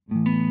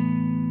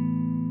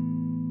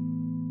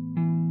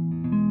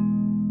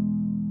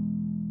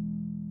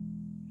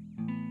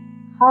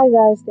Hi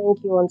guys,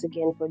 thank you once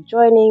again for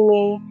joining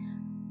me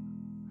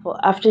for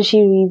After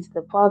She Reads the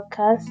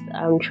podcast.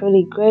 I'm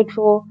truly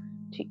grateful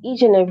to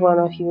each and every one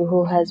of you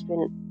who has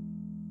been,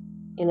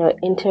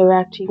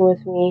 interacting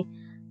with me,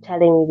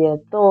 telling me their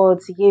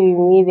thoughts,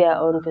 giving me their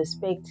own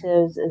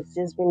perspectives. It's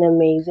just been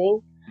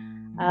amazing.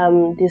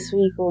 This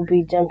week we'll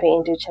be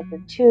jumping into chapter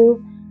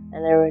 2,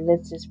 and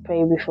let's just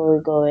pray before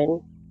we go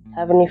in.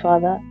 Heavenly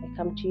Father, I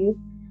come to you,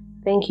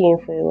 thanking you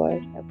for your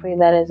word. I pray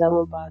that as I'm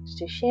about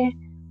to share,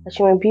 that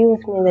you may be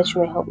with me, that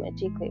you may help me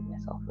articulate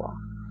myself well.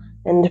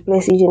 And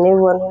bless each and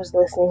everyone who's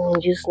listening.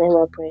 In Jesus' name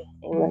I pray.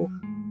 Amen.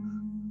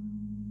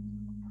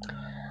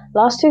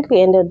 Last week we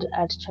ended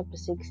at chapter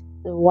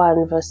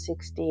 1, verse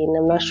 16.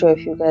 I'm not sure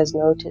if you guys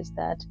noticed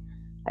that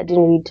I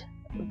didn't read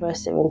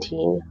verse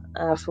 17.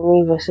 For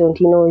me, verse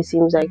 17 always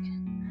seems like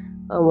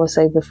almost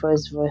like the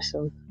first verse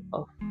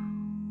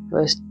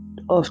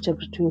of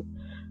chapter 2.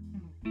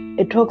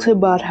 It talks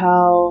about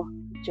how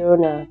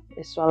Jonah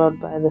is swallowed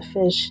by the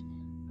fish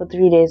for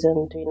 3 days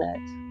and 3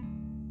 nights.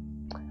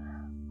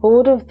 Who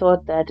would have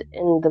thought that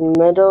in the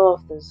middle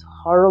of this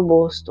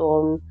horrible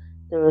storm,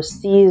 there were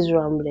seas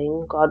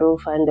rumbling, God will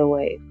find a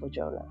way for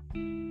Jonah?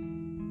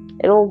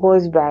 It all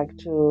goes back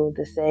to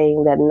the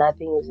saying that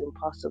nothing is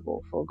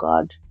impossible for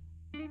God.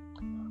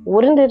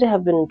 Wouldn't it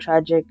have been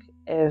tragic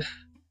if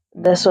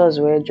this was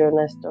where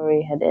Jonah's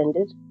story had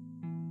ended?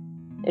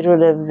 It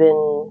would have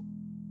been,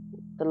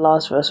 the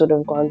last verse would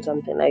have gone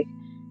something like,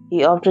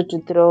 he opted to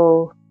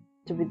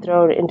be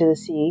thrown into the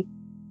sea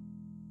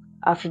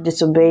after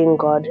disobeying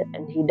God,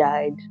 and he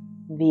died.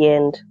 The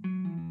end.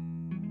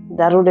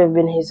 That would have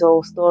been his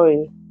whole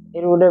story.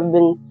 It would have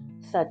been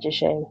such a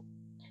shame.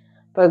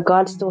 But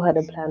God still had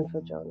a plan for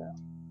Jonah.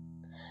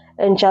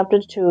 In chapter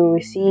 2,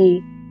 we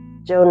see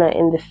Jonah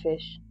in the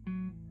fish.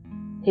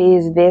 He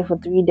is there for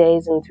 3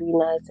 days and 3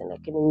 nights, and I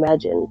can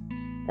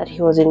imagine that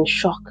he was in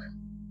shock.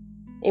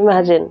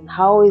 Imagine,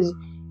 how is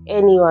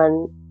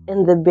anyone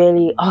in the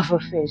belly of a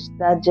fish?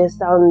 That just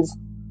sounds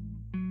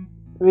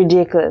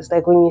ridiculous.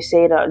 Like when you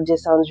say it out, it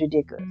just sounds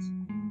ridiculous.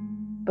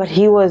 But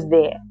he was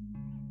there.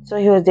 So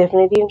he was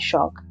definitely in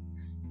shock.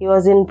 He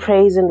was in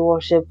praise and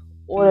worship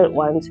all at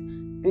once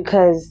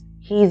because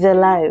he's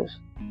alive.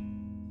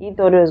 He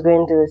thought he was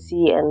going to the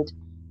sea and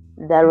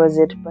that was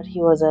it, but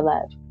he was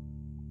alive.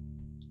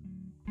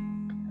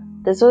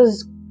 This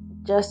was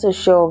just a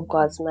show of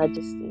God's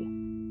majesty.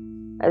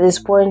 At this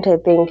point, I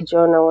think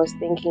Jonah was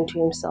thinking to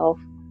himself,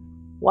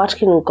 what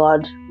can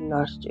God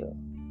not do?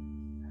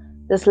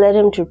 This led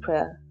him to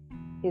prayer.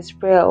 His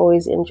prayer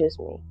always interests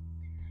me.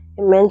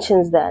 He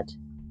mentions that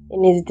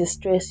in his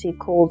distress he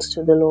called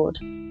to the Lord.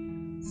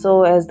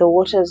 So as the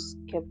waters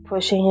kept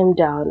pushing him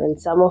down and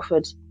some of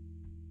it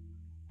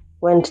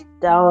went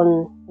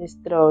down his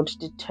throat,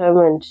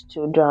 determined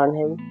to drown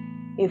him,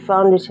 he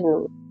found it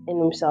in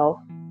himself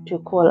to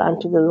call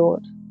unto the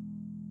Lord.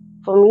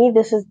 For me,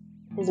 this is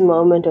his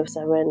moment of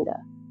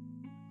surrender,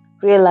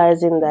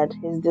 realizing that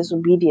his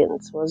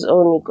disobedience was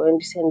only going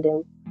to send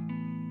him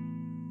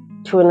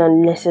to an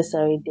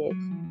unnecessary death.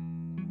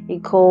 He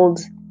called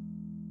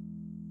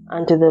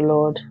unto the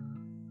Lord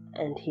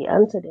and he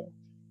answered him.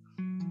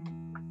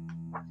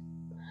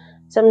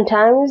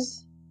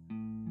 Sometimes,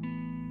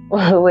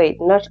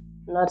 not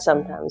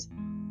sometimes,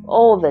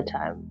 all the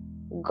time,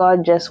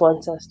 God just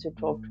wants us to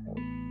talk to him.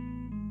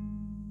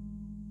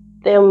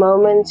 There are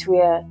moments we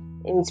are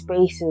in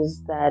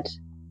spaces that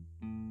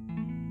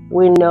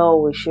we know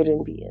we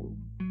shouldn't be in,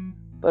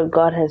 but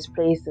God has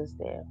placed us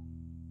there.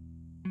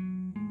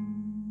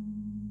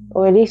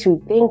 Or at least we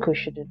think we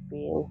shouldn't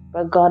be in,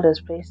 but God has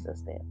placed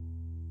us there.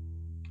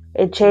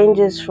 It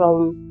changes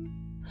from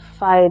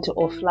fight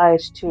or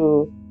flight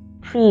to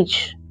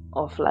preach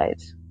or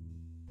flight,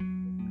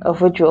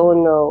 of which we all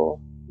know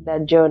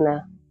that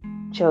Jonah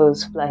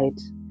chose flight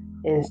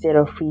instead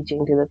of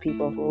preaching to the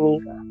people of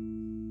Nineveh.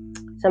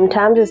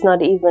 Sometimes it's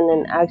not even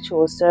an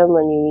actual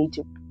sermon you need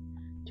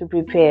to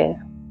prepare.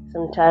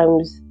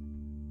 Sometimes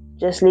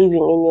just living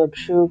in your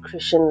true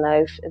Christian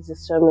life is a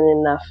sermon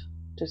enough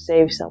to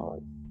save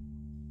someone.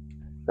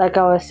 Like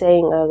I was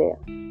saying earlier,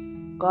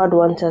 God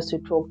wants us to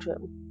talk to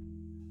him.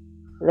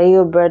 Lay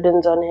your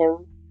burdens on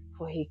him,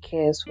 for he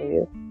cares for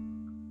you.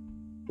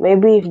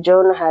 Maybe if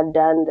Jonah had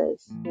done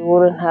this, he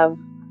wouldn't have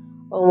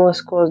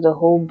almost caused the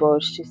whole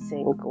boat to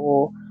sink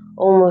or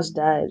almost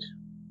died.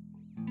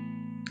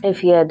 If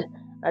he had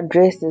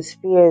addressed his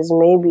fears,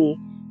 maybe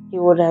he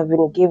would have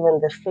been given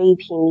the faith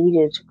he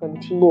needed to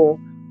continue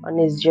on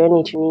his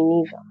journey to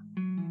Nineveh.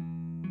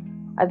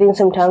 I think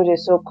sometimes we're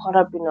so caught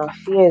up in our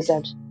fears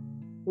that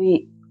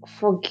we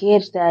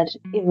forget that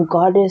if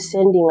God is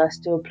sending us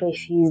to a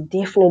place, he's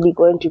definitely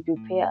going to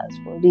prepare us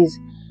for this,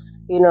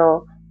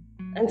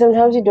 and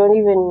sometimes we don't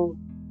even,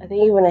 I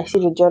think even I see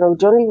with Jonah, we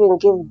don't even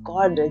give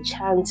God a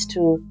chance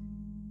to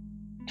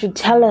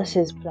tell us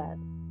his plan.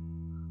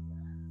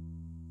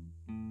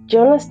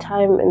 Jonah's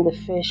time in the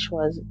fish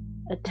was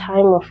a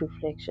time of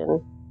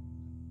reflection.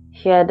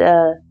 He had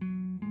a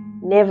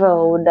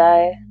never would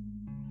I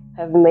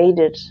have made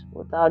it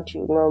without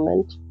you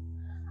moment.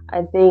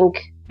 I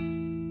think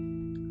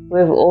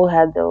we've all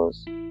had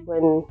those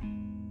when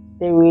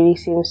there really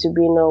seems to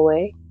be no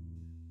way?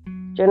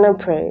 Jonah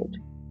prayed,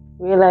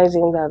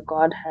 realizing that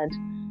God had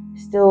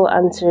still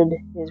answered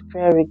his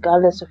prayer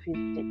regardless of his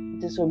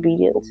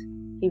disobedience.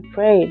 He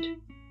prayed,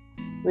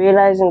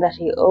 realizing that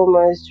he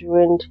almost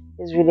ruined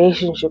his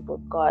relationship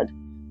with God.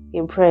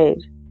 He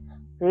prayed,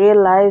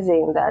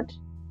 realizing that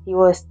he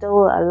was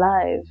still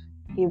alive.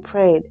 He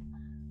prayed,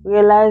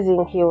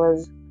 realizing he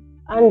was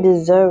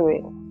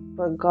undeserving,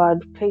 but God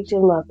picked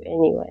him up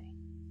anyway.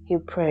 He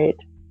prayed.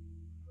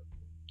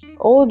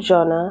 All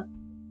Jonah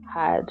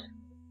had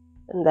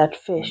in that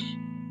fish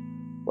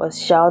was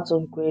shouts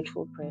of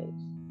grateful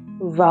praise,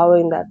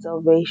 vowing that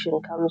salvation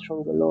comes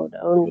from the Lord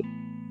only.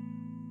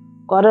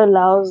 God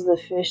allows the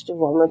fish to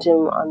vomit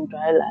him on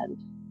dry land.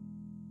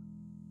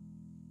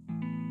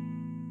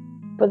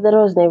 But that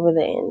was never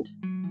the end.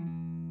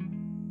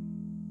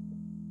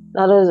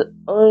 That was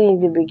only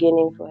the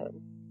beginning for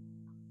him.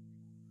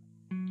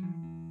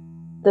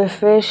 The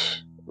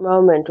fish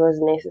moment was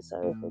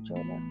necessary for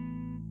Jonah.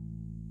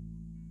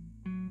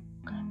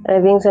 And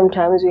I think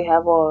sometimes we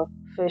have a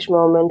fish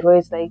moment where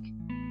it's like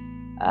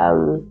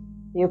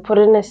you're put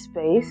in a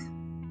space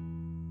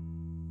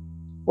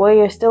where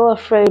you're still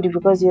afraid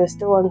because you're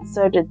still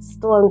uncertain. It's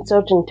still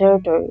uncertain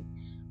territory,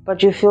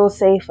 but you feel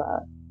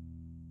safer.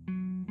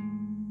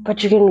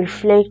 But you can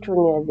reflect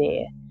when you're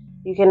there.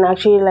 You can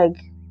actually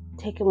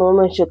take a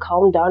moment to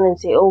calm down and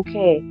say,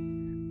 okay,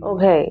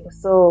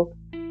 so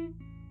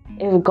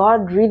if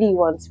God really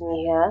wants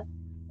me here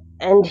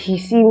and he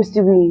seems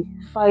to be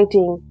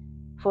fighting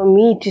for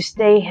me to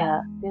stay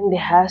here, then there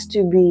has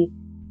to be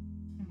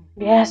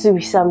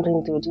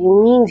something to it. It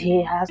means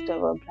he has to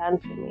have a plan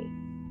for me.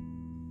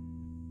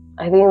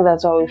 I think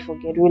that's what we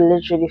forget. We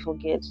literally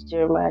forget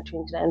Jeremiah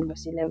 29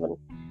 verse 11.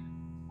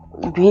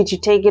 Be it you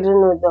take it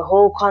in with the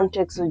whole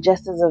context of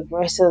just as a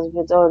verse of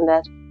its own,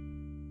 that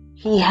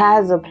he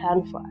has a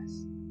plan for us.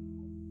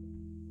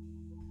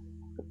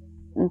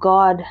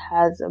 God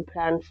has a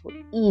plan for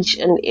each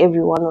and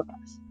every one of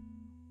us.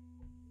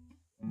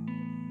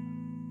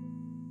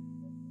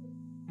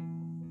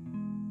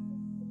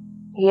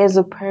 He has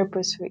a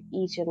purpose for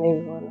each and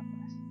every one of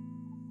us.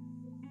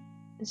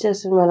 It's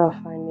just a matter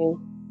of finding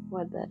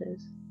what that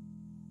is.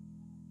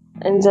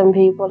 And some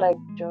people like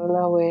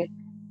Jonah, where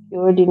you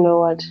already know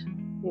what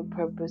your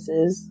purpose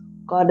is.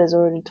 God has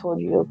already told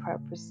you your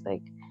purpose.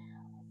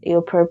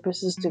 Your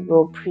purpose is to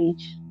go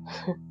preach.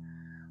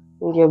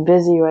 And you're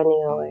busy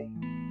running away.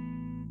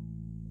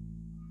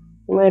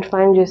 You might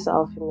find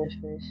yourself in a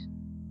fish.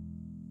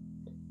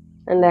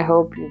 And I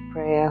hope you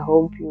pray. I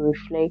hope you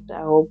reflect.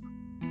 I hope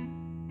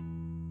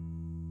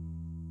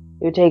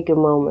you take a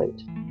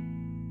moment.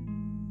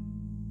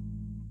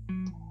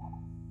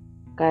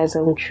 Guys,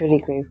 I'm truly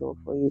grateful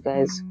for you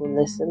guys who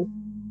listen.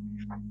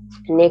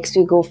 Next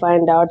week we'll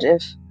find out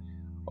if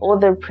all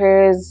the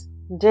prayers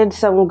did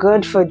some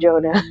good for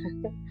Jonah.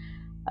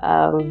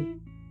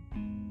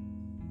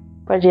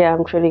 But yeah,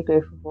 I'm truly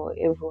grateful for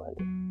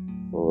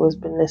everyone who has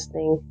been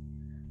listening.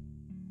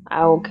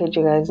 I will catch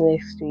you guys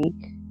next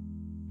week.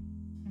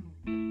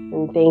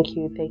 And thank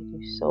you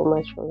so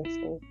much for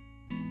listening.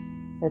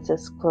 Let's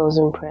just close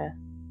in prayer.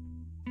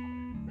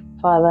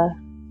 Father,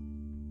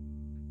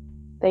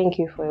 thank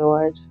you for your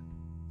word.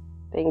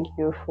 Thank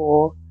you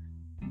for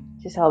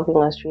just helping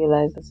us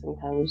realize that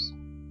sometimes,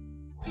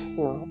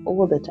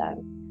 all the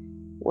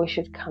time, we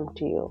should come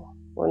to you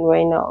when we're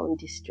in our own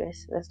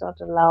distress. Let's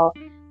not allow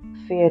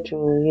fear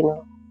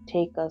to,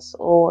 take us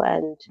all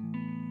and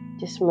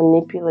just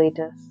manipulate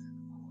us.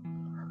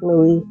 May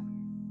we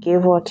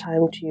give our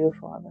time to you,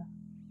 Father.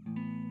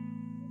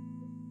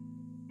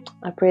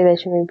 I pray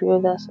that you may be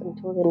with us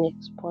until the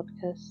next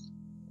podcast.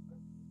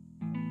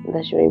 And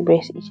that you may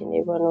bless each and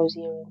everyone who's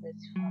hearing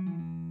this, Father.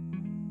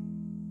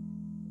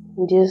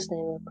 In Jesus'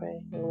 name I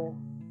pray. Amen.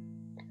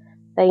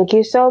 Thank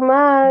you so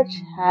much.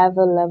 Have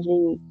a lovely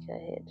week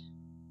ahead.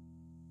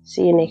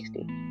 See you next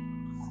week.